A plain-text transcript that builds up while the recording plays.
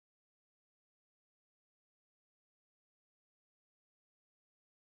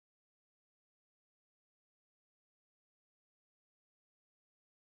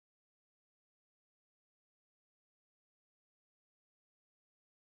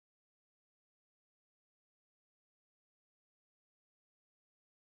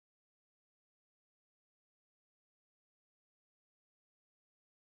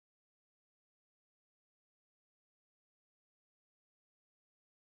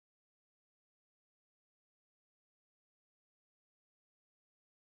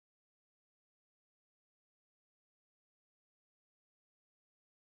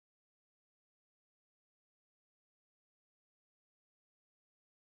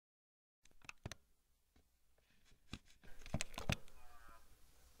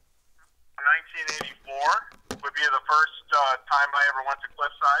went to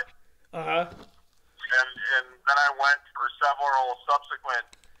Cliffside. Uh-huh. And then I went for several subsequent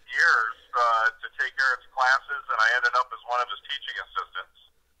years to take Eric's classes, and I ended up as one of his teaching assistants.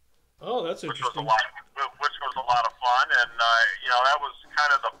 Oh, that's which interesting. which was a lot of fun, and that was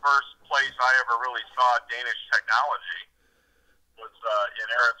kind of the first place I ever really saw Danish technology. Was in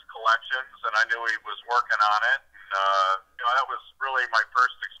Eric's collections, and I knew he was working on it. And, that was really my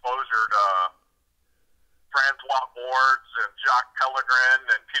first exposure to Francois Boards and Jacques Pellegrin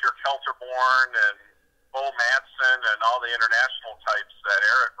and Peter Kelterborn and Bo Madsen and all the international types that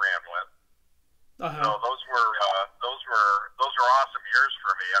Eric ran with. Uh-huh. So those were awesome years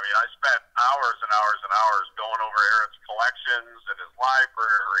for me. I mean, I spent hours and hours and hours going over Eric's collections and his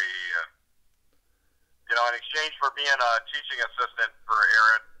library, and in exchange for being a teaching assistant for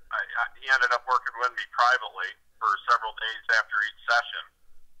Eric, he ended up working with me privately for several days after each session.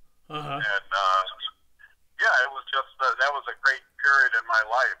 Uh-huh. And it was just that was a great period in my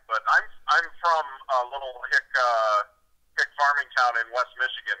life. But I'm from a little hick farming town in West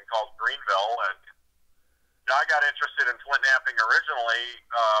Michigan called Greenville, and I got interested in flint knapping originally.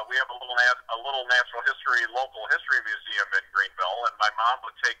 We have a little natural history, local history museum in Greenville, and my mom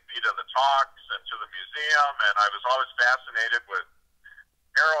would take me to the talks and to the museum, and I was always fascinated with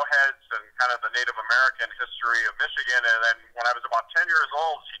arrowheads and kind of the Native American history of Michigan. And then when I was about 10 years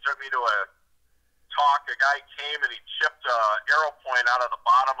old, she took me to a talk. A guy came and he chipped a arrow point out of the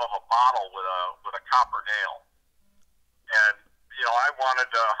bottom of a bottle with a copper nail. And I wanted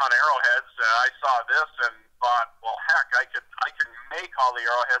to hunt arrowheads, and I saw this and thought, well, heck, I can make all the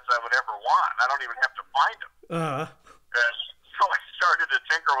arrowheads I would ever want. I don't even have to find them. Uh-huh. And so I started to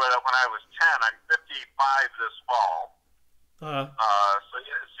tinker with it when I was 10. I'm 55 this fall. Uh-huh. So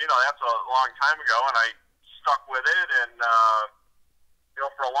that's a long time ago, and I stuck with it, and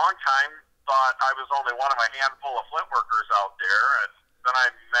for a long time thought I was only one of a handful of flint workers out there. And then I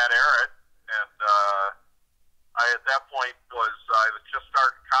met Eric, and I at that point I was just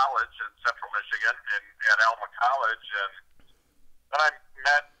starting college in Central Michigan at Alma College, and then I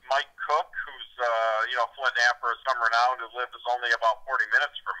met Mike Cook, who's flint knapper of some renown, who lived only about 40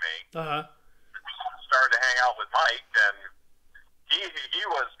 minutes from me. Uh-huh. Started to hang out with Mike, and he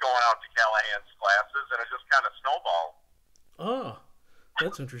was going out to Callahan's classes, and it just kind of snowballed. Oh,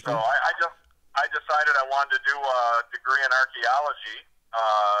 that's interesting. So I decided I wanted to do a degree in archaeology.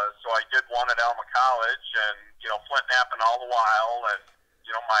 So I did one at Alma College, and flint knapping all the while, and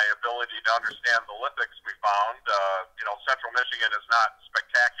my ability to understand the lithics we found. Central Michigan is not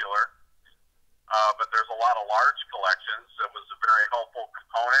spectacular, but there's a lot of large collections. It was a very helpful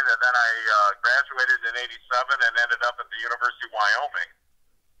component. And then I graduated in '87 and ended up at the University of Wyoming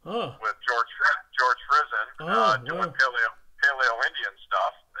with George Frizen doing paleo Indian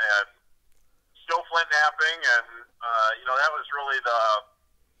stuff, and still flint knapping. And that was really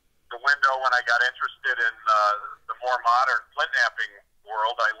the window when I got interested in the more modern flint knapping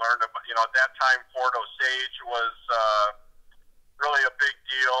world. I learned about, at that time, Fort Osage was really a big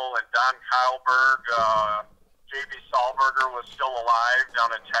deal, and Don Keilberg, J.B. Sahlberger was still alive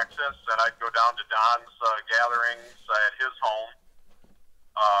down in Texas, and I'd go down to Don's gatherings at his home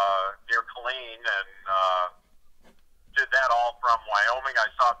near Killeen, and did that all from Wyoming.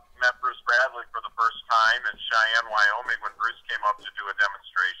 I met Bruce Bradley for the first time in Cheyenne, Wyoming, when Bruce came up to do a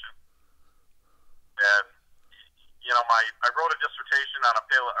demonstration. And I wrote a dissertation on a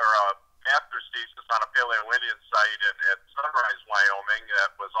master's thesis on a paleo Indian site at Sunrise, Wyoming,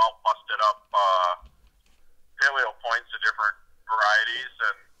 that was all busted up paleo points of different varieties,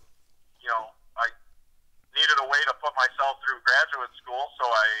 and I needed a way to put myself through graduate school, so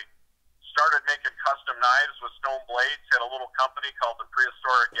I started making custom knives with stone blades. Had a little company called the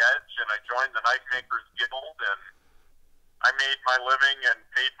Prehistoric Edge, and I joined the Knife Makers Guild, and I made my living and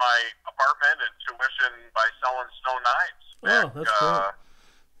paid my apartment and tuition by selling stone knives. That's cool.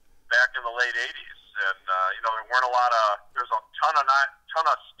 Back in the late '80s, and there weren't a lot of. There's a ton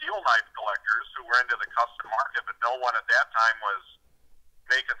of steel knife collectors who were into the custom market, but no one at that time was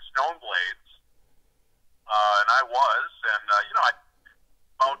making stone blades. And I was, and I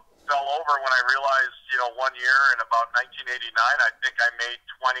about fell over when I realized, one year in about 1989, I think I made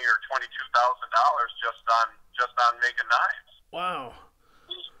 $20,000 or $22,000 just on making knives. Wow.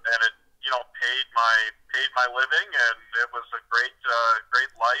 And it, paid my living, and it was a great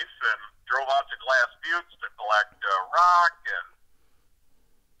life. And drove out to Glass Buttes to collect rock, and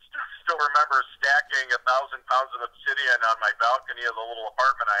still remember stacking 1,000 pounds of obsidian on my balcony of the little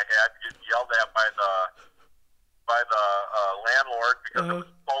apartment I had. Getting yelled at by the landlord because it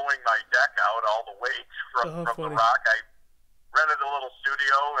was blowing my deck out, all the weight from the rock. I rented a little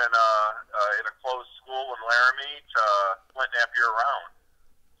studio in a closed school school in Laramie to Flintknapper year-round.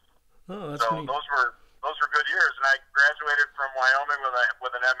 Oh, that's So neat. those were good years, and I graduated from Wyoming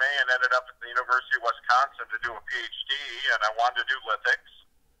with an MA and ended up at the University of Wisconsin to do a PhD, and I wanted to do lithics,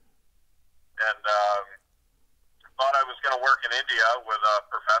 and thought I was going to work in India with a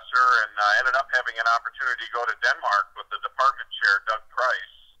professor, and I ended up having an opportunity to go to Denmark with the department chair, Doug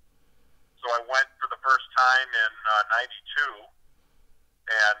Price. So I went for the first time in '92,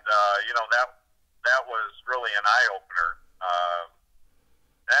 and that was really an eye-opener.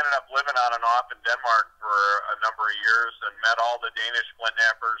 I ended up living on and off in Denmark for a number of years and met all the Danish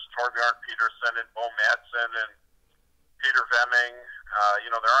Flintknappers, Torbjørn Petersen and Bo Madsen and Peter Vemming.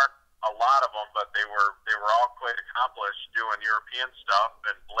 There aren't a lot of them, but they were all quite accomplished doing European stuff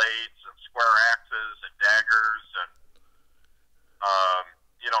and blades and square axes and daggers, and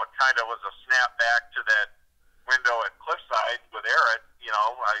it kind of was a snap back to that window at Cliffside with Eric.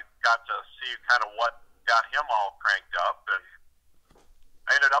 I got to see kind of what got him all cranked up, and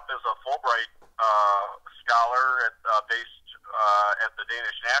I ended up as a Fulbright scholar based at the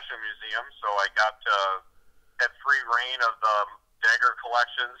Danish National Museum, so I had free reign of the dagger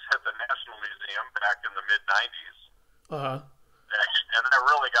collections at the National Museum back in the mid-'90s. Uh-huh. And that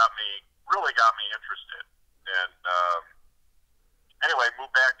really got me interested. And anyway,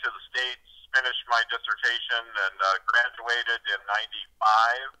 moved back to the States, finished my dissertation, and graduated in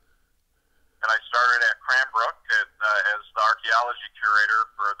 '95. And I started at Cran as the archaeology curator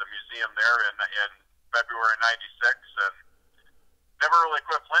for the museum there in February '96, and never really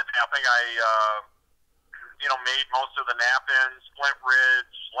quit flintknapping. I made most of the nap-ins, Flint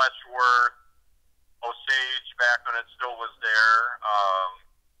Ridge, Letchworth, Osage back when it still was there.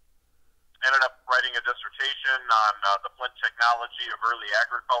 Ended up writing a dissertation on the flint technology of early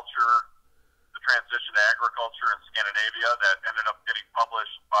agriculture, the transition to agriculture in Scandinavia, that ended up getting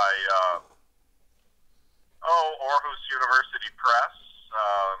published by Aarhus University Press.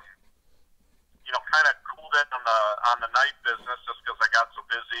 Kind of cooled it on the night business just because I got so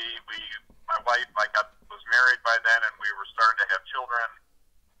busy. My wife, was married by then, and we were starting to have children.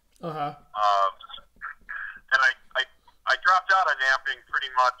 Uh-huh. And I dropped out of napping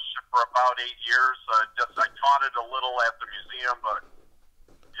pretty much for about 8 years. I taught it a little at the museum, but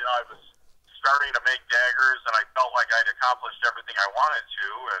I was starting to make daggers, and I felt like I'd accomplished everything I wanted to,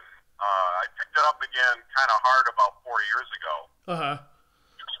 and I picked it up again kind of hard about 4 years ago. Uh-huh.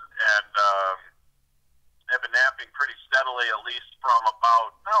 And I've been napping pretty steadily, at least from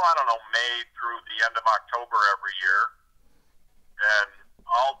about, May through the end of October every year. And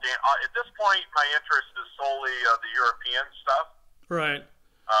at this point, my interest is solely the European stuff. Right.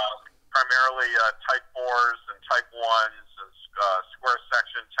 Primarily Type 4s and Type 1s and square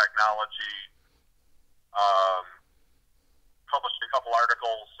section technology. Published a couple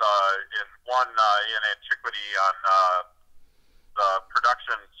articles, in Antiquity on the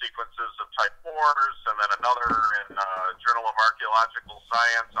production sequences of Type 4s, and then another in Journal of Archaeological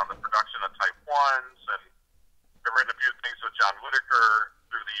Science on the production of Type 1s, and I've written a few things with John Whitaker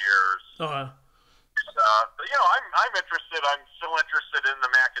through the years. Uh-huh. I'm interested. I'm still interested in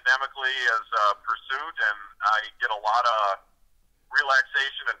them academically as a pursuit, and I get a lot of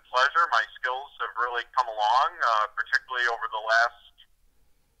relaxation and pleasure. My skills have really come along, particularly over the last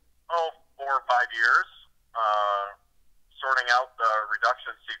 4 or 5 years, sorting out the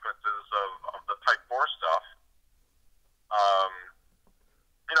reduction sequences of the Type 4 stuff.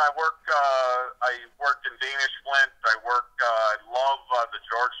 I worked in Danish flint. I love the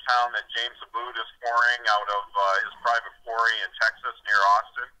Georgetown that James Abood is pouring out of his private quarry in Texas near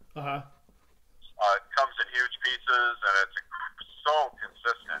Austin. Uh-huh. It comes in huge pieces, and it's so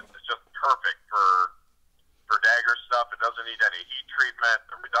consistent. It's just perfect for dagger stuff. It doesn't need any heat treatment.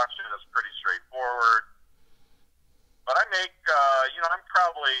 The reduction is pretty straightforward. But I make, I'm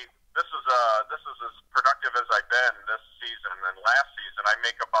probably, this is as productive as I've been this season and last season. I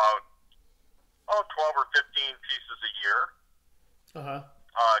make about 12 or 15 pieces a year. Uh-huh.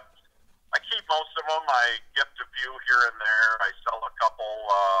 I keep most of them. I gift a few here and there. I sell a couple.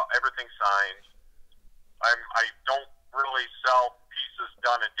 Everything's signed. I don't really sell pieces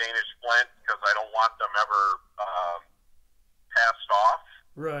done in Danish flint because I don't want them ever passed off.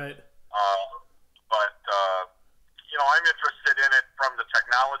 Right. But I'm interested in it from the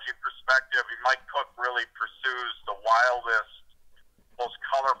technology perspective. Mike Cook really pursues the wildest, most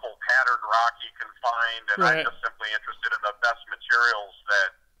colorful patterned rock he can find, and Right. I'm just simply interested in the best materials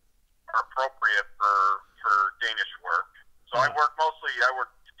that are appropriate for Danish work. So I work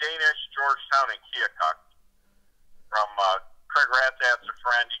Danish, Georgetown, and Keokuk. From Craig Ratzat's a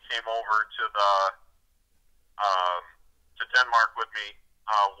friend. He came over to Denmark with me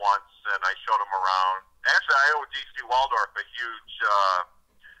once, and I showed him around. Actually, I owe D.C. Waldorf a huge.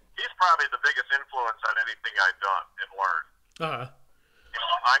 He's probably the biggest influence on anything I've done and learned. Uh-huh. You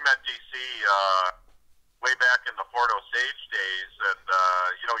know, I met D.C. Way back in the Fort Osage days, and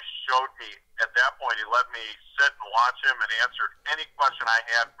you know, he showed me. At that point, he let me sit and watch him and answered any question I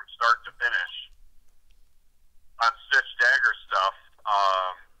had from start to finish on Stitch Dagger stuff.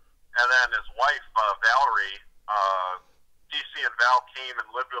 And then his wife, Valerie, DC and Val came and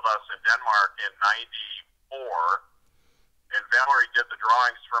lived with us in Denmark in '94. And Valerie did the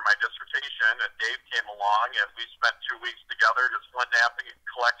drawings for my dissertation, and Dave came along, and we spent 2 weeks together just flintknapping and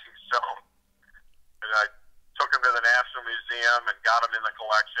collecting stone. And I took him to the National Museum and got him in the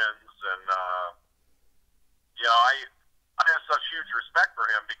collections, and you know, I have such huge respect for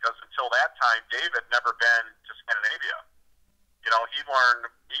him because until that time, Dave had never been to Scandinavia. You know, he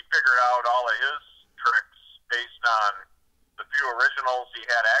figured out all of his tricks based on the few originals he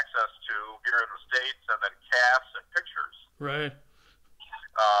had access to here in the States, and then casts and pictures. Right.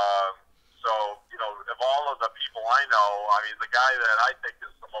 So, you know, of all of the people I know, I mean, the guy that I think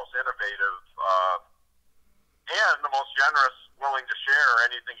is the most innovative and the most generous, willing to share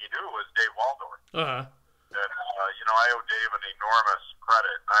anything he knew was Dave Waldorf. Uh-huh. And, you know, I owe Dave an enormous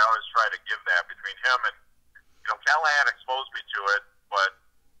credit. I always try to give that between him and, you know, Callahan exposed me to it, but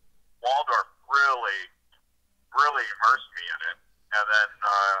Waldorf really, really immersed me in it. And then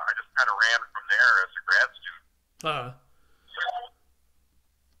I just kind of ran from there as a grad student. Uh-huh.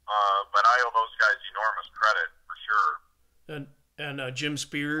 But I owe those guys enormous credit, for sure. And Jim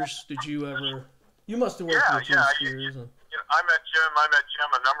Spears, did you ever... You must have worked with Jim Spears. You know, I met Jim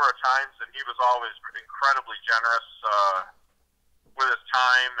a number of times, and he was always incredibly generous with his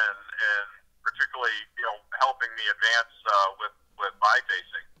time, and particularly, you know, helping me advance with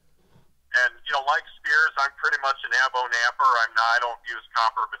bifacing. And, you know, like Spears, I'm pretty much an abo knapper. I don't use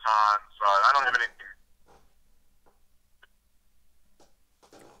copper batons. I don't have anything.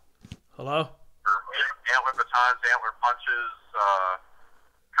 Hello? Antler batons, antler punches,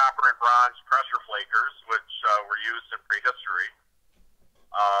 copper and bronze pressure flakers, which were used in prehistory.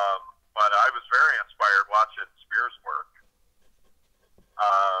 But I was very inspired watching Spears work.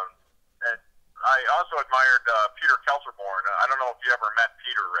 And I also admired Peter Kelterborn. I don't know if you ever met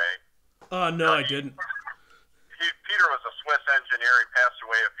Peter, Ray. No, I didn't. Peter was a Swiss engineer. He passed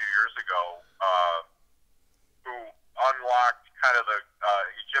away a few years ago, who unlocked kind of the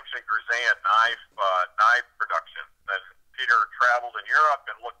Egyptian grisean knife production. And Peter traveled in Europe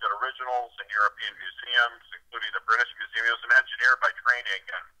and looked at originals in European museums, including the British Museum. He was an engineer by training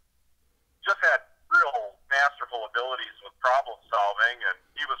and just had real masterful abilities with problem solving. And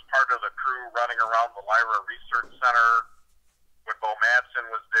he was part of the crew running around the Lyra Research Center when Bo Madsen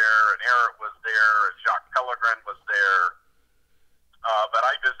was there, and Eric was there, and Jacques Pellegrin was there. But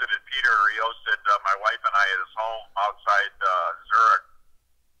I visited Peter. He hosted my wife and I at his home outside Zurich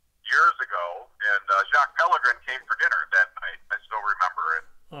years ago, and Jacques Pellegrin came for dinner that night. I still remember it.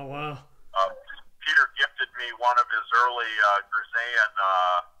 Oh, wow. Peter gifted me one of his early grisean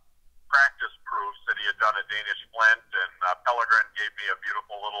practice proofs that he had done at Danish Flint, and Pellegrin gave me a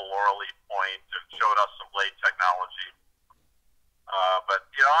beautiful little laurel leaf point and showed us some blade technology. But,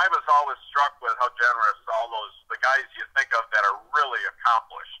 you know, I was always struck with how generous the guys you think of that are really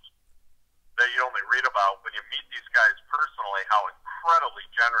accomplished, that you only read about, when you meet these guys personally, how incredibly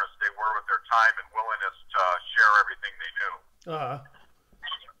generous they were with their time and willingness to share everything they knew. Uh-huh.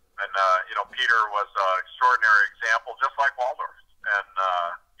 And, you know, Peter was an extraordinary example, just like Waldorf. And,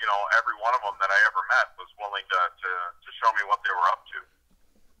 you know, every one of them that I ever met was willing to show me what they were up to.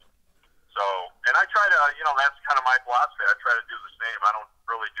 So, and I try to, you know, that's kind of my philosophy. I try to do the same. I don't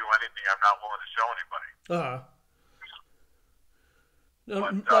really do anything I'm not willing to show anybody.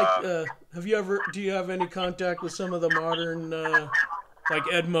 Do you have any contact with some of the modern, like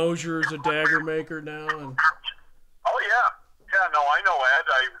Ed Mosier's a dagger maker now? And... Oh, yeah. Yeah, no, I know Ed.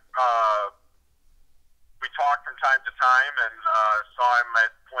 We talked from time to time, and saw him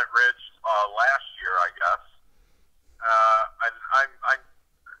at Flint Ridge last year, I guess. And I'm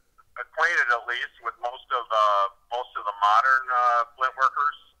acquainted, at least, with most of the modern flint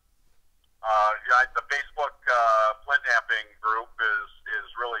workers. The Facebook flintknapping group is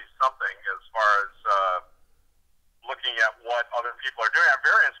really something as far as looking at what other people are doing. I'm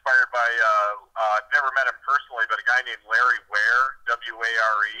very inspired by I've never met him personally, but a guy named Larry Ware,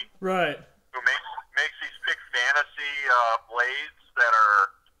 W-A-R-E, right, who makes these big fantasy blades that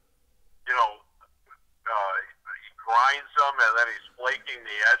are, you know, he grinds them and then he's flaking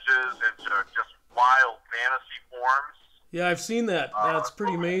the edges into just wild fantasy forms. Yeah, I've seen that. That's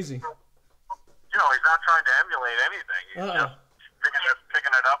pretty amazing. You know, he's not trying to emulate anything. He's just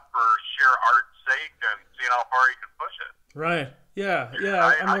sheer art's sake and seeing how far you can push it. Right. Yeah.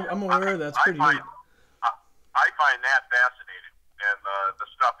 Yeah. I'm aware of that. It's pretty neat. I find that fascinating, and the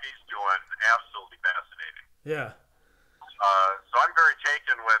stuff he's doing absolutely fascinating. Yeah. So I'm very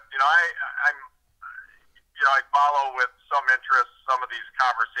taken with, I follow with some interest some of these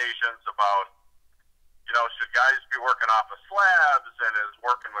conversations about, should guys be working off of slabs, and is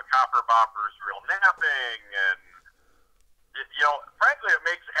working with copper boppers real napping? And, frankly, it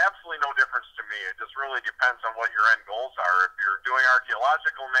makes absolutely no difference to me. It just really depends on what your end goals are. If you're doing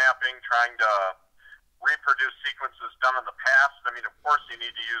archaeological napping, trying to reproduce sequences done in the past, I mean, of course you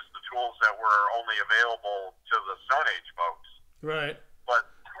need to use the tools that were only available to the Stone Age folks. Right. But,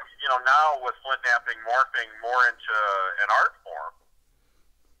 now with flint napping morphing more into an art form,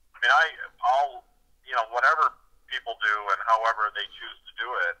 I mean, I'll whatever people do and however they choose to do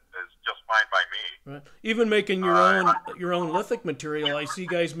it is just fine by me. Right. Even making your own lithic material, I see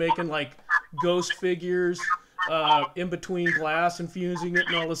guys making like ghost figures in between glass and fusing it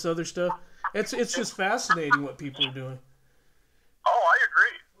and all this other stuff. It's just fascinating what people are doing. Oh, I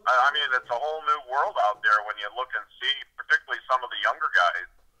agree. I mean, it's a whole new world out there when you look and see, particularly some of the younger guys.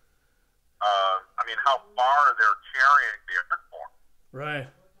 I mean, how far they're carrying the art form. Right.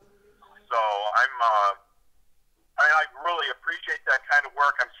 So I really appreciate that kind of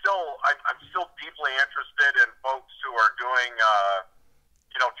work. I'm still deeply interested in folks who are doing,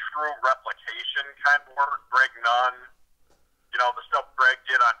 true replication kind of work. Greg Nunn, the stuff Greg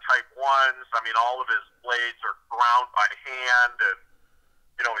did on Type 1s. I mean, all of his blades are ground by hand, and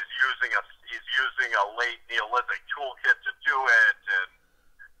he's using a late Neolithic toolkit to do it. And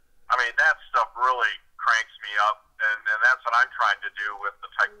I mean, that stuff really cranks me up, and that's what I'm trying to do with the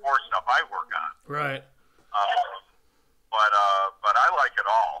Type 4 stuff I work on. Right. But I like it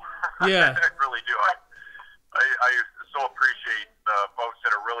all. Yeah. I really do. I so appreciate the folks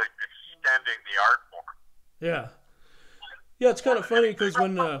that are really extending the art form. Yeah. Yeah, it's kind of funny because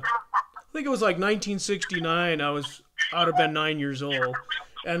when I think it was like 1969, I'd have been 9 years old,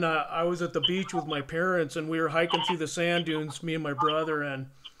 and I was at the beach with my parents, and we were hiking through the sand dunes, me and my brother, and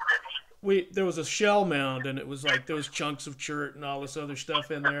there was a shell mound, and it was like those chunks of chert and all this other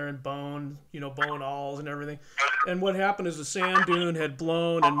stuff in there, and bone awls and everything. And what happened is the sand dune had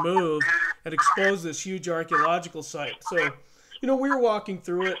blown and moved and exposed this huge archaeological site. So, we were walking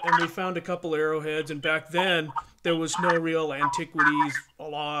through it, and we found a couple arrowheads, and back then there was no real antiquities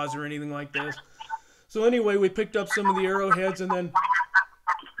laws or anything like this. So anyway, we picked up some of the arrowheads, and then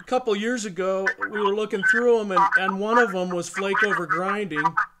a couple years ago, we were looking through them, and one of them was flake over grinding.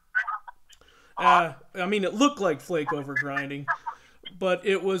 I mean, it looked like flake over grinding, but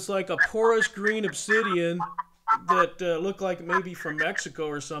it was like a porous green obsidian that looked like maybe from Mexico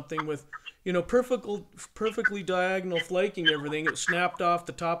or something, with perfectly diagonal flaking. Everything, it snapped off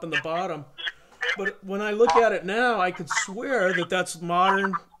the top and the bottom. But when I look at it now, I could swear that that's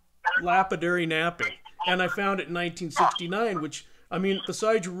modern lapidary napping. And I found it in 1969, which, I mean,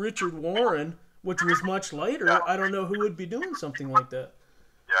 besides Richard Warren, which was much later, I don't know who would be doing something like that.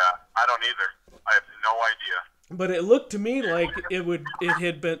 Yeah, I don't either. I have no idea. But it looked to me like it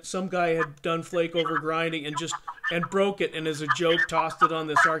had been, some guy had done flake over grinding and broke it, and as a joke tossed it on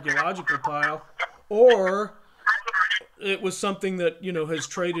this archaeological pile, or it was something that has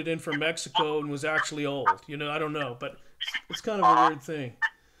traded in from Mexico and was actually old. I don't know, but it's kind of a weird thing.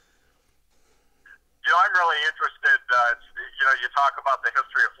 I'm really interested. You talk about the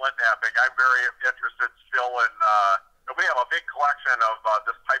history of flint napping. I'm very interested still in. We have a big collection of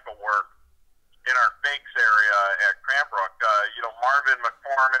this type of work in our fakes area at Cranbrook. Marvin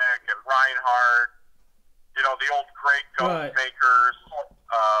McCormick and Reinhardt. The old great ghost makers.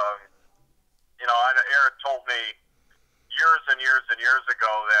 Eric told me years and years and years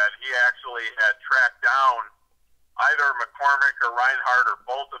ago that he actually had tracked down either McCormick or Reinhardt or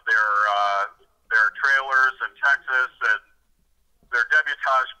both of their trailers in Texas and their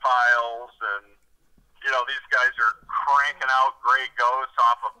debutage piles, and these guys are cranking out gray ghosts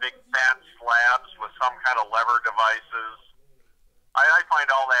off of big fat slabs with some kind of lever devices. I find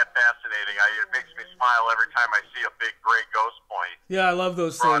all that fascinating. It makes me smile every time I see a big gray ghost point. Yeah, I love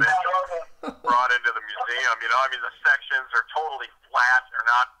those things. Brought into the museum. The sections are totally flat. They're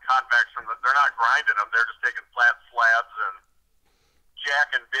not convex. They're not grinding them. They're just taking flat slabs and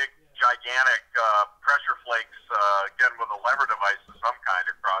jacking big, gigantic pressure flakes, again, with a lever device of some kind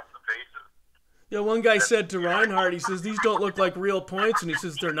across the faces. Yeah, one guy said to Reinhardt, he says, "These don't look like real points," and he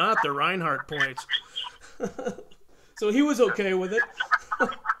says, "They're not. They're Reinhardt points." So he was okay with it. Yeah.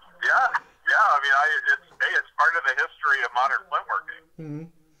 I mean, it's part of the history of modern flintworking, and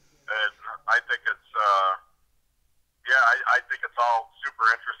I think it's, I think it's all super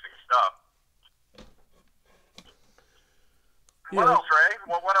interesting stuff. What else, Ray?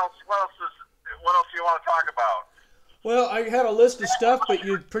 What else do you want to talk about? Well, I had a list of stuff, but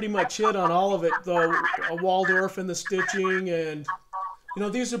you pretty much hit on all of it. The Waldorf and the stitching, and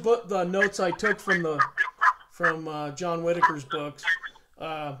these are the notes I took from John Whitaker's books.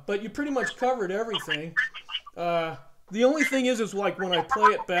 But you pretty much covered everything. The only thing is like when I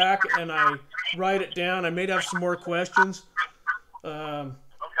play it back and I write it down, I may have some more questions. Okay,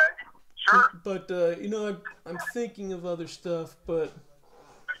 sure. But I'm thinking of other stuff, but.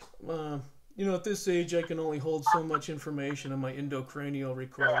 At this age, I can only hold so much information on my endocranial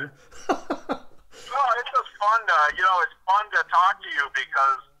recorder. Well, it's just fun. It's fun to talk to you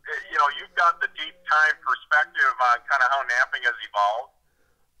because you've got the deep time perspective on kind of how napping has evolved.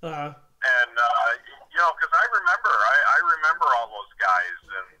 And because I remember all those guys,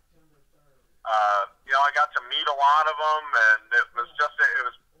 and I got to meet a lot of them, and it was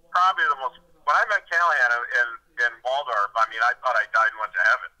probably the most. When I met Callahan in Waldorf, I mean, I thought I died and went to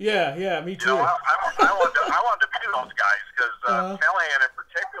heaven. Yeah, me too. I wanted to be those guys because Callahan in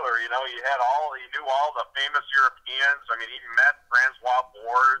particular, he knew all the famous Europeans. I mean, he met Francois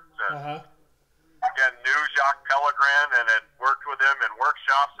Bourdes and knew Jacques Pellegrin and had worked with him in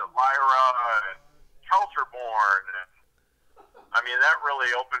workshops at Lyra and Kelterborn. And, I mean, that really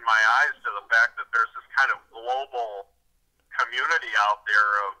opened my eyes to the fact that there's this kind of global community out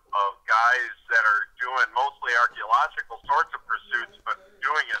there of guys that are doing mostly archaeological sorts of pursuits, but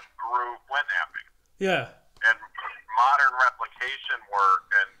doing it through flintnapping. Yeah. And modern replication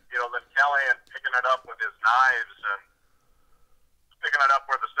work, and then Callahan picking it up with his knives and picking it up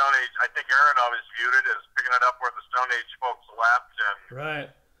where the Stone Age. I think Aaron always viewed it as picking it up where the Stone Age folks left, and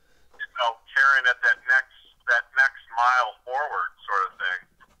right. Carrying it that next mile forward, sort of thing.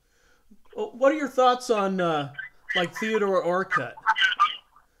 Well, what are your thoughts on? Like Theodore Orcutt.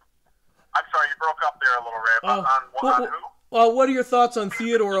 I'm sorry, you broke up there a little, Ray. On who? Well, what are your thoughts on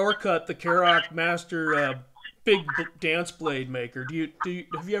Theodore Orcutt, the Kerouac master, big dance blade maker?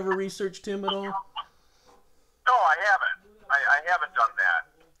 Have you ever researched him at all? No, I haven't. I haven't done that.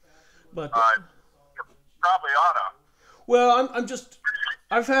 But probably oughta. Well,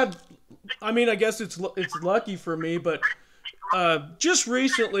 I guess it's lucky for me, but. Just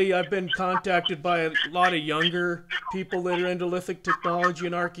recently, I've been contacted by a lot of younger people that are into lithic technology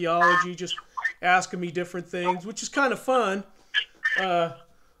and archaeology, just asking me different things, which is kind of fun.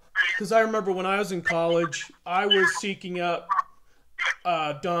 Because I remember when I was in college, I was seeking out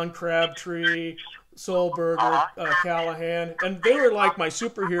Don Crabtree, Solberger, Callahan, and they were like my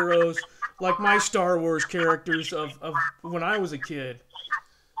superheroes, like my Star Wars characters of when I was a kid.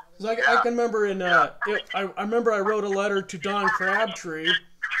 I can remember I remember I wrote a letter to Don Crabtree,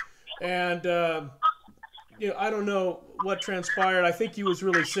 and I don't know what transpired. I think he was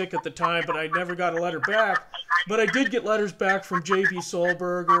really sick at the time, but I never got a letter back. But I did get letters back from J.B.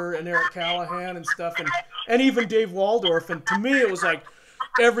 Solberger and Eric Callahan and stuff, and even Dave Waldorf. And to me, it was like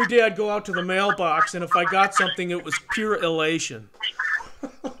every day I'd go out to the mailbox, and if I got something, it was pure elation.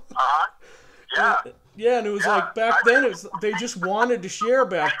 Yeah. Yeah, and it was like back then, they just wanted to share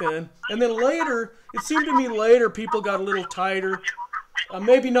back then. And then later, it seemed to me later, people got a little tighter.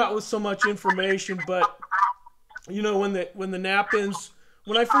 Maybe not with so much information, but, when the nap-ins,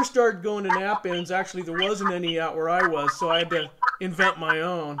 when I first started going to nap-ins, actually there wasn't any out where I was, so I had to invent my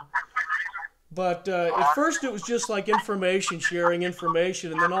own. But at first it was just like sharing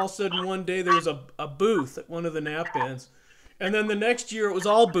information, and then all of a sudden one day there was a booth at one of the nap-ins. And then the next year it was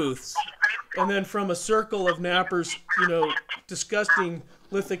all booths. And then from a circle of nappers, discussing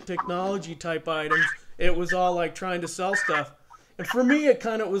lithic technology type items, it was all like trying to sell stuff. And for me, it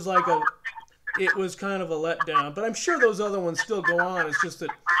kind of was like it was kind of a letdown. But I'm sure those other ones still go on. It's just that,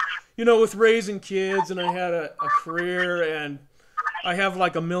 with raising kids, and I had a career, and I have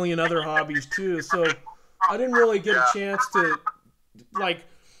like a million other hobbies too. So I didn't really get a chance to like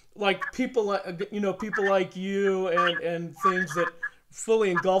people like you and things that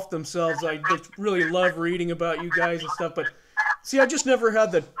fully engulf themselves. I really love reading about you guys and stuff, but see, I just never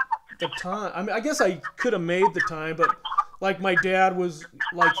had the time. I mean, I guess I could have made the time, but like my dad was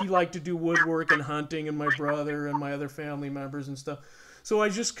like, he liked to do woodwork and hunting, and my brother and my other family members and stuff. So I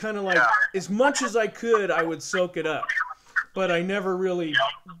just kind of as much as I could, I would soak it up. But I never really,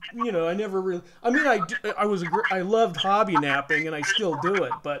 I loved hobby napping, and I still do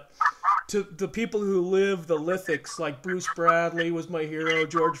it, but to the people who live the lithics, like Bruce Bradley was my hero,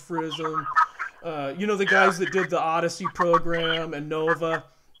 George Frism, the guys that did the Odyssey program and Nova.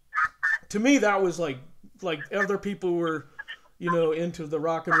 To me, that was like other people were, into the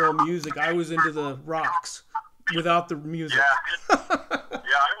rock and roll music. I was into the rocks without the music. Yeah,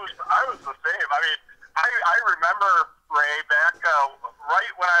 I was the same. I mean, I remember Ray, back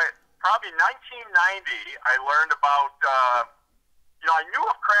right when probably 1990, I learned about, I knew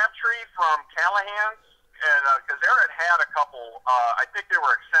of Crabtree from Callahan's, and because Aaron had a couple, I think they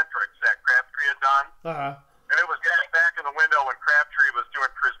were eccentrics that Crabtree had done. Uh-huh. And it was getting back in the window when Crabtree was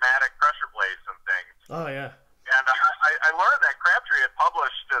doing prismatic pressure blades and things. Oh, yeah. And I learned that Crabtree had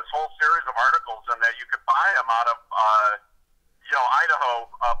published this whole series of articles and that you could buy them out of,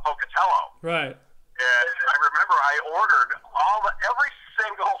 Idaho, Pocatello. Right. And I remember I ordered every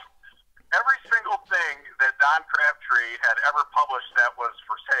single thing that Don Crabtree had ever published that was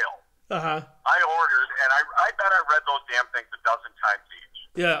for sale. Uh-huh. I ordered, and I bet I read those damn things a dozen times each.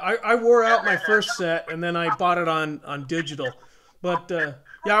 Yeah, I wore out my first set, and then I bought it on digital. But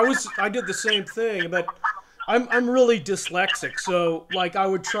I did the same thing. But I'm really dyslexic, so like I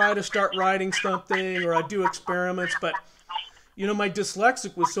would try to start writing something, or I'd do experiments, but my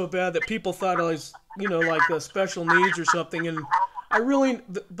dyslexic was so bad that people thought I was like special needs or something. And I really,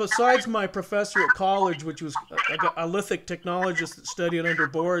 besides my professor at college, which was a lithic technologist that studied under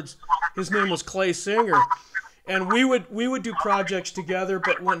boards, his name was Clay Singer. And we would do projects together,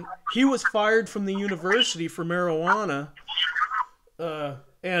 but when he was fired from the university for marijuana,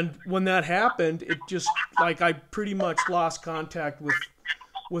 and when that happened, it just, like, I pretty much lost contact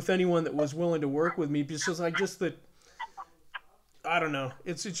with anyone that was willing to work with me, because I don't know.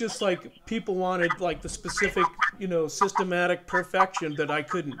 It's just like people wanted like the specific, systematic perfection that I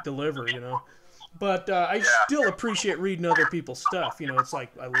couldn't deliver, But I still appreciate reading other people's stuff. It's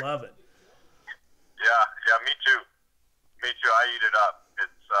like I love it. Yeah, me too. Me too. I eat it up.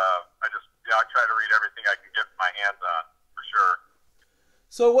 It's I try to read everything I can get my hands on for sure.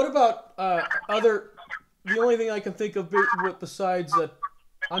 So what about the only thing I can think of besides that,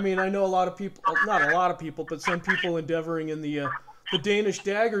 I mean, I know a lot of people, not a lot of people, but some people endeavoring in the Danish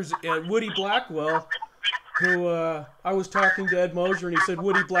Daggers, Woody Blackwell, who I was talking to Ed Mosier, and he said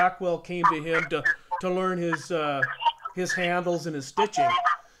Woody Blackwell came to him to learn his handles and his stitching.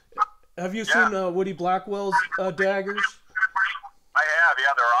 Have you seen Woody Blackwell's daggers? I have.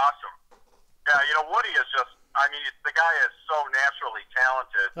 Yeah, they're awesome. Yeah, Woody is just, the guy is so naturally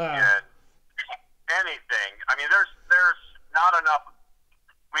talented in anything. I mean, there's not enough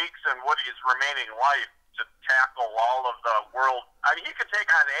weeks in Woody's remaining life to tackle all of the world. I mean, he could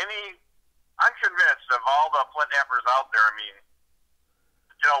take on any. I'm convinced of all the Flintknappers out there. I mean,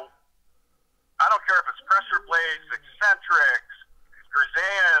 I don't care if it's pressure blades, eccentrics,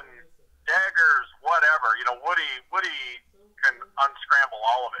 Grzan, daggers, whatever. Woody can unscramble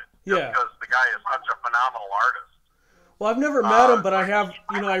all of it. Yeah. Because the guy is such a phenomenal artist. Well, I've never met him, but I have.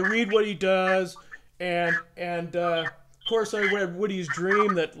 I read what he does, and of course I read Woody's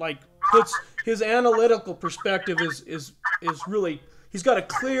Dream that like puts his analytical perspective is really, he's got a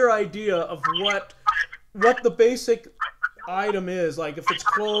clear idea of what the basic item is. Like if it's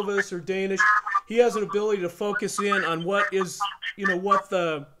Clovis or Danish, he has an ability to focus in on what is, what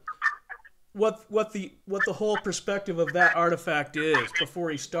the whole perspective of that artifact is before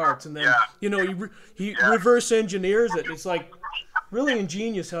he starts, and then he reverse engineers it. It's like really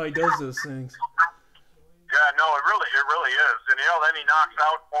ingenious how he does those things. Yeah, no, it really is. And then he knocks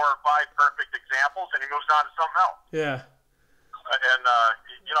out 4 or 5 perfect examples, and he moves on to something else. Yeah. And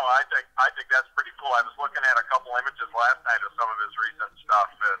I think that's pretty cool. I was looking at a couple images last night of some of his recent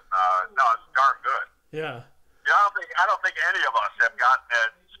stuff, and no, it's darn good. Yeah. I don't think any of us have gotten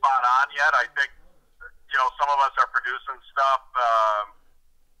it spot on yet. I think some of us are producing stuff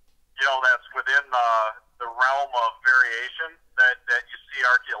that's within the realm of variation that you see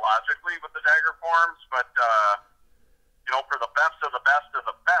archaeologically with the dagger forms, but for the best of the best of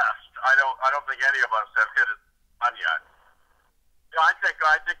the best, I don't think any of us have hit it on yet. I think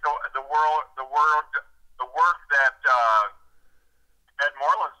the work that Ed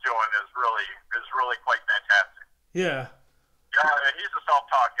Moreland's doing is really quite fantastic. Yeah. Yeah, he's a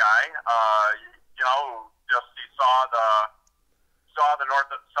self-taught guy. He saw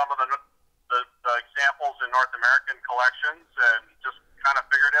some of the examples in North American collections and just kind of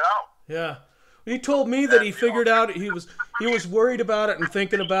figured it out. Yeah. He told me that he figured out he was worried about it and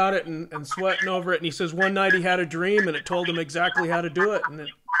thinking about it and sweating over it, and he says one night he had a dream and it told him exactly how to do it, and it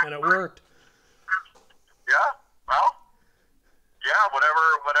worked. Yeah. Well, yeah,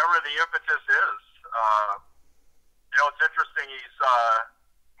 whatever the impetus is. It's interesting.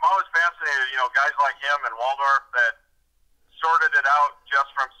 I'm always fascinated, guys like him and Waldorf that sorted it out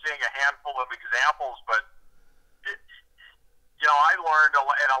just from seeing a handful of examples. But, I learned,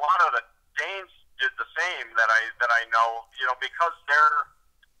 and a lot of the Danes did the same that I know, because their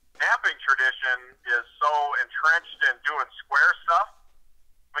knapping tradition is so entrenched in doing square stuff.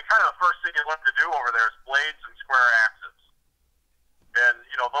 I mean, kind of the first thing you learn to do over there is blades and square axes.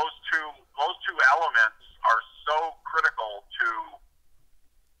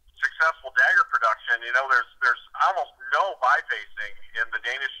 there's almost no bifacing in the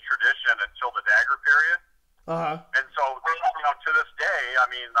Danish tradition until the dagger period. And so, to this day, I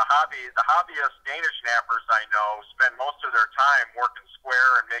mean, the hobbyist Danish knappers I know spend most of their time working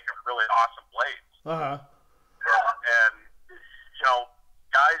square and making really awesome blades. And,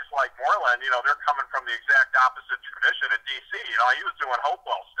 guys like Moreland, they're coming from the exact opposite tradition at D.C. He was doing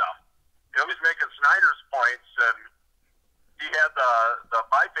Hopewell stuff. He was making Snyder's points, and he had the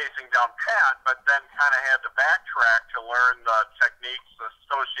bifacing down pat, but then kind of had to backtrack to learn the techniques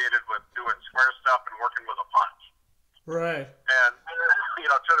associated with doing square stuff and working with a punch. Right. And,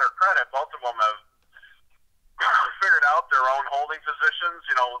 to their credit, both of them have figured out their own holding positions.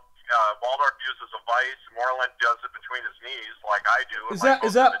 Waldorf uses a vise. Moreland does it between his knees, like I do.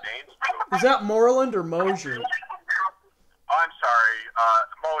 Is that Moreland or Mosier? Oh, I'm sorry,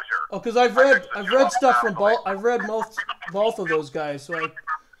 Mosier. Oh, because I've read stuff from both. I've read both of those guys, so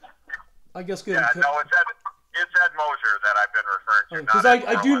I guess good. Yeah, no, it's Ed Mosier that I've been referring to. Because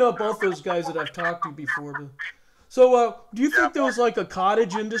I do know both those guys that I've talked to before. So, do you think there was like a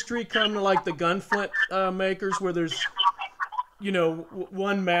cottage industry, kind of like the gun flint makers, where there's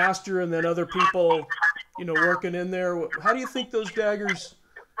one master and then other people, working in there? How do you think those daggers?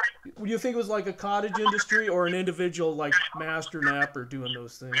 Do you think it was like a cottage industry or an individual like master knapper doing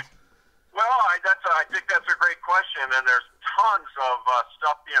those things? Well, I think that's a great question, and there's tons of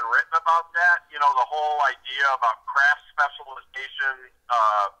stuff being written about that. The whole idea about craft specialization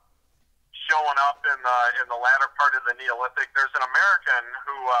showing up in the latter part of the Neolithic. There's an American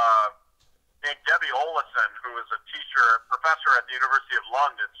who named Debbie Olesen, who is a professor at the University of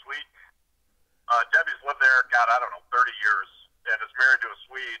Lund in Sweden. Debbie's lived there, 30 years, and is married to a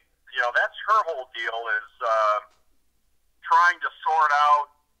Swede. That's her whole deal, is trying to sort out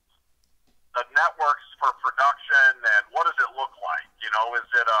the networks for production and what does it look like?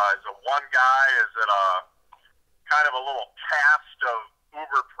 Is it one guy? Is it a kind of a little cast of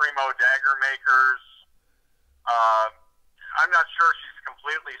uber primo dagger makers? I'm not sure she's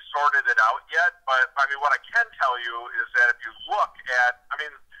completely sorted it out yet, but what I can tell you is that if you look at,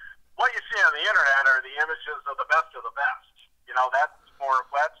 what you see on the internet are the images of the best of the best.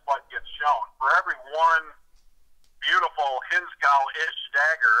 That's what gets shown. For every one beautiful Hindsgavl-ish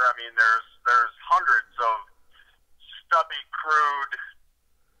dagger, there's hundreds of stubby, crude,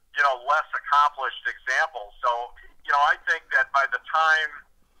 less accomplished examples. So, I think that by the time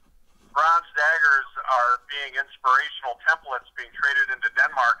bronze daggers are being inspirational templates being traded into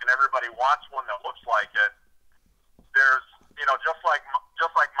Denmark and everybody wants one that looks like it, there's, just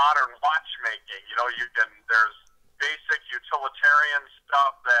like modern watchmaking, there's basic utilitarian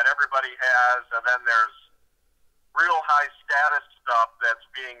stuff that everybody has, and then there's real high status stuff that's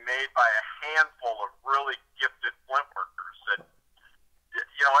being made by a handful of really gifted flint workers. That,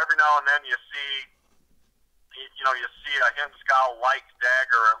 every now and then you see a Hindsgavl-like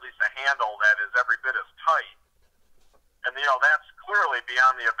dagger, or at least a handle that is every bit as tight. And, that's clearly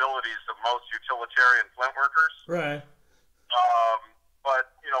beyond the abilities of most utilitarian flint workers. Right.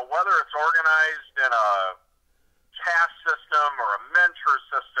 But, whether it's organized in a caste system or a mentor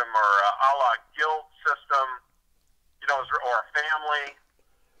system or a la guild system, or a family,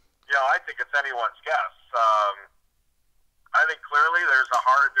 I think it's anyone's guess. I think clearly there's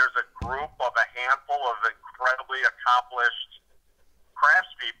a group of a handful of incredibly accomplished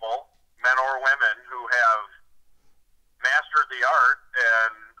craftspeople, men or women, who have mastered the art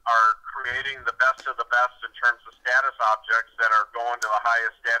and are creating the best of the best in terms of status objects that are going to the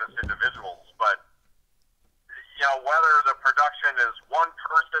highest status individuals. But, whether the production is one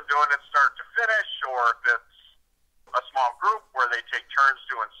person doing it start to finish, or if it's a small group where they take turns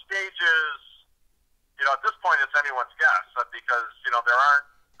doing stages, at this point it's anyone's guess, because, there aren't,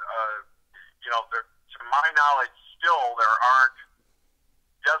 to my knowledge still, there aren't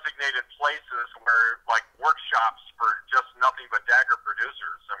designated places where, like, workshops for just nothing but dagger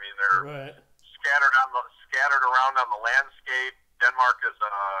producers. They're right. scattered around on the landscape. Denmark is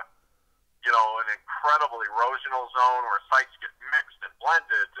an incredibly erosional zone where sites get mixed and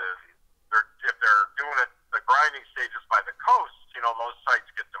blended. And if they're doing it, the grinding stages by the coast, those sites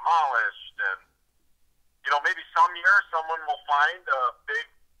get demolished. And, maybe some year someone will find a big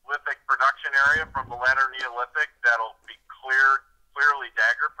lithic production area from the latter Neolithic that'll be clearly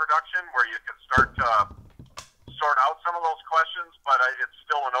dagger production, where you can start to sort out some of those questions, but it's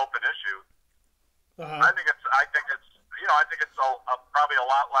still an open issue. I think it's probably a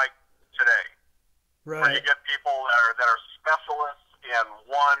lot like today, right, where you get people that are specialists in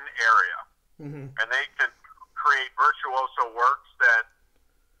one area, and they can create virtuoso works that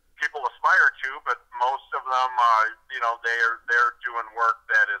people aspire to, but most of them, they're doing work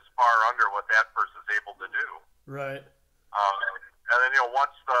that is far under what that person's Right. And then,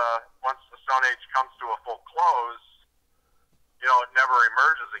 once the Stone Age comes to a full close, it never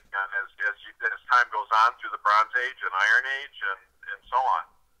emerges again as time goes on through the Bronze Age and Iron Age and so on.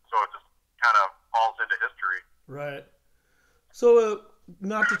 So it just kind of falls into history. Right. So,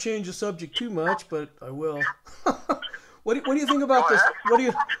 not to change the subject too much, but I will. What do you think about this?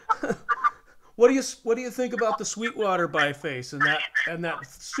 What do you think about the Sweetwater biface and that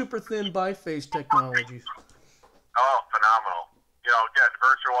super thin biface technology? Oh, phenomenal! Again,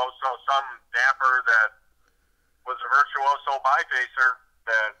 virtuoso, some knapper that was a virtuoso bifacer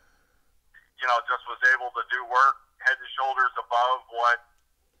that just was able to do work head and shoulders above what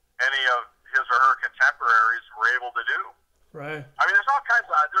any of his or her contemporaries were able to do. Right. I mean, there's all kinds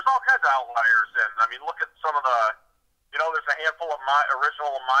of outliers, and I mean, look at some of the, there's a handful of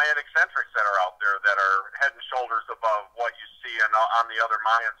original Mayan eccentrics that are out there that are head and shoulders above what you see on the other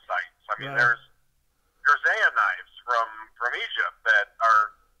Mayan sites. I mean, right. there's Zaya knives from Egypt that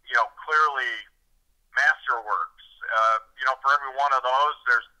are, clearly masterworks. For every one of those,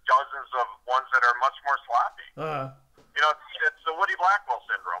 there's dozens of ones that are much more sloppy. It's the Woody Blackwell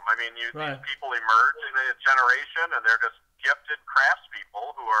syndrome. I mean, right. these people emerge in a generation, and they're just gifted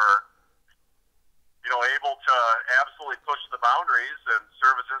craftspeople who are, able to absolutely push the boundaries and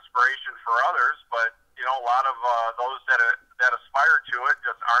serve as inspiration for others. But a lot of those that aspire to it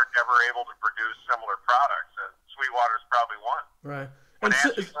just aren't ever able to produce similar products. And Sweetwater's probably one. Right.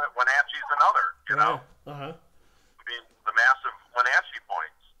 Wenatchee's another. Uh-huh. I mean, the massive Wenatchee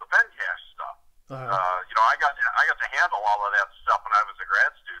points, the Fencash stuff. Uh-huh. I got to handle all of that stuff when I was a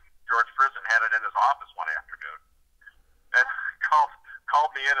grad student. George Prison had it in his office one afternoon, and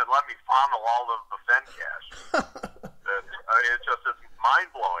called me in and let me fondle all of the Fencash. It's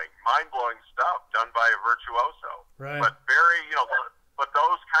mind-blowing stuff done by a virtuoso. Right. But but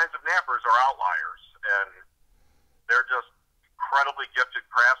those kinds of knappers are outliers, and they're just incredibly gifted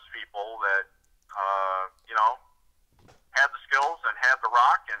craftspeople that had the skills and had the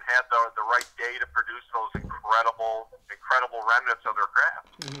rock and had the right day to produce those incredible remnants of their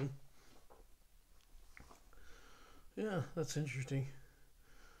craft. Mm-hmm. Yeah, that's interesting.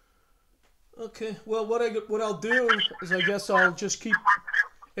 Okay, well, what I'll do is I guess I'll just keep,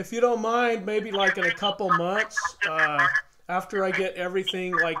 if you don't mind, maybe like in a couple months, after I get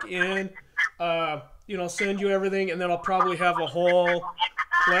everything in, send you everything, and then I'll probably have a whole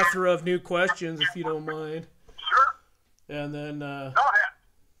plethora of new questions if you don't mind. Sure. And then. Go ahead.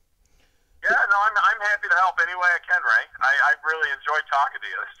 Yeah, no, I'm happy to help any way I can, Ray. I really enjoyed talking to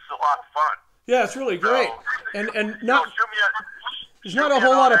you. This is a lot of fun. Yeah, it's really great. So, and not. There's not a shoot me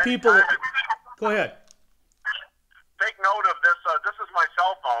whole lot of note people. anytime. Go ahead. Take note of this. This is my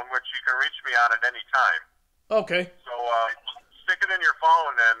cell phone, which you can reach me on at any time. Okay. So stick it in your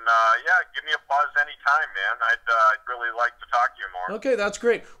phone, and give me a buzz anytime, man. I'd really like to talk to you more. Okay, that's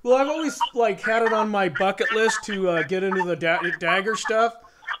great. Well, I've always had it on my bucket list to get into the Dagger stuff,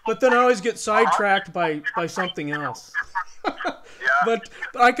 but then I always get sidetracked by something else. Yeah. But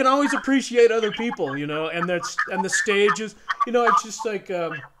I can always appreciate other people, and the stages. It's just like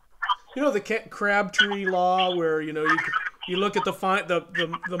the Crabtree law, where you look at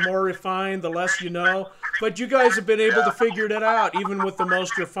the more refined, the less you know. But you guys have been able to figure it out, even with the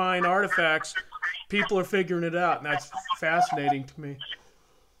most refined artifacts. People are figuring it out, and that's fascinating to me.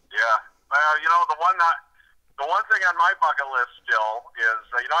 Yeah. Well, the one thing on my bucket list still is,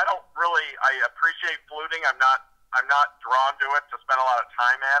 I appreciate fluting. I'm not drawn to it to spend a lot of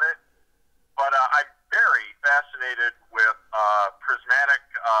time at it, but I'm very fascinated with prismatic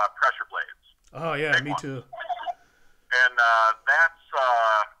pressure blades. Oh yeah, me too. And that's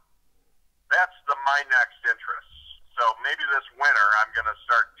my next interest. So maybe this winter I'm going to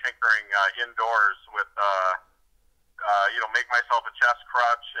start tinkering indoors with, make myself a chest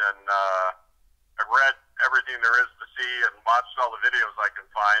crutch, and I've read everything there is to see and watched all the videos I can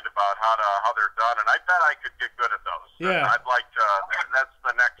find about how they're done, and I bet I could get good at those. Yeah. I'd like to. That's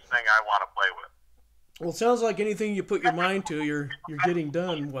the next thing I want to play with. Well, it sounds like anything you put your mind to, you're getting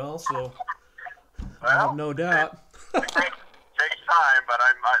done well. So I have no doubt. Takes time, but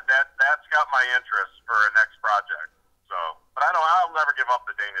that's got my interest for a next project. So, but I'll never give up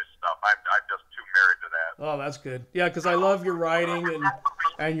the Danish stuff. I'm just too married to that. Oh, that's good. Yeah, because I love your writing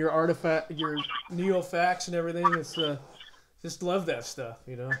and your artifact, your neofacts and everything. It's just love that stuff.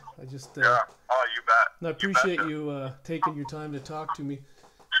 I just yeah. Oh, you bet. And I appreciate you taking your time to talk to me.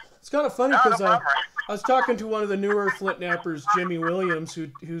 It's kind of funny because I was talking to one of the newer Flintknappers, Jimmy Williams,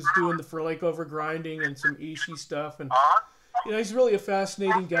 who's doing the for lake over grinding and some Ishi stuff, and he's really a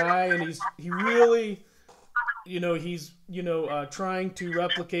fascinating guy, and he really he's trying to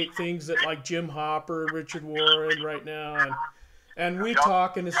replicate things that like Jim Hopper and Richard Warren right now, and we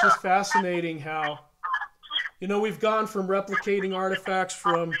talk, and it's just fascinating how we've gone from replicating artifacts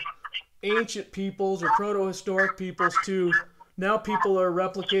from ancient peoples or proto-historic peoples to now people are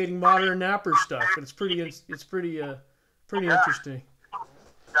replicating modern knapper stuff, and it's pretty interesting.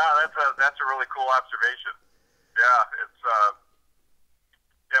 Yeah, that's a really cool observation. Yeah, it's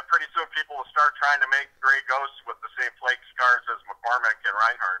pretty soon people will start trying to make gray ghosts with the same flake scars as McCormick and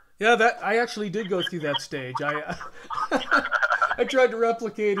Reinhardt. Yeah, that I actually did go through that stage. I tried to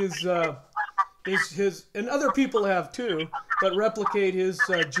replicate his and other people have too, but replicate his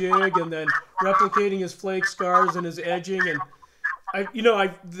jig, and then replicating his flake scars and his edging, and he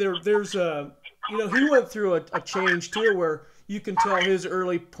went through a change too where you can tell his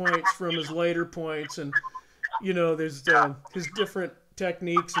early points from his later points, and there's his different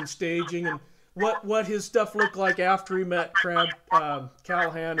techniques and staging, and what his stuff looked like after he met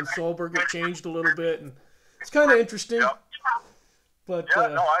Callahan and Solberg. It changed a little bit, and it's kind of interesting. Yep. But no,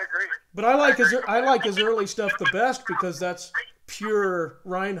 I agree. But I like his early stuff the best because that's pure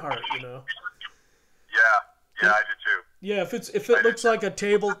Reinhardt, Yeah, I do too. Yeah, if it looks like a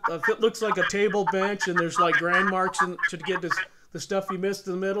table bench and there's like grind marks to get the stuff he missed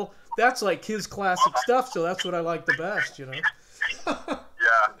in the middle, that's like his classic stuff. So that's what I like the best, Yeah,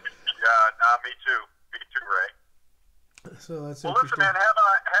 me too, Ray. So that's well. interesting. Listen, man,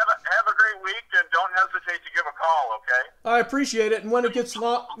 have a great week, and don't hesitate to give a call. Okay. I appreciate it, and when it gets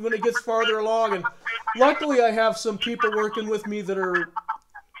farther along, and luckily I have some people working with me that are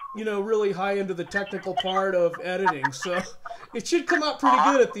really high into the technical part of editing, so it should come out pretty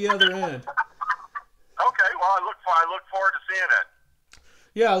good at the other end. Okay, well, I look forward to seeing it.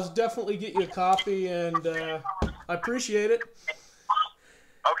 Yeah, I'll definitely get you a copy, and I appreciate it.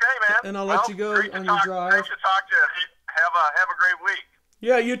 Okay, man. And I'll let you go on your drive. Great to talk to you. Have a great week.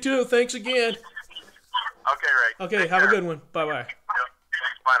 Yeah, you too. Thanks again. Okay, Ray. Okay, have a good one. Bye-bye.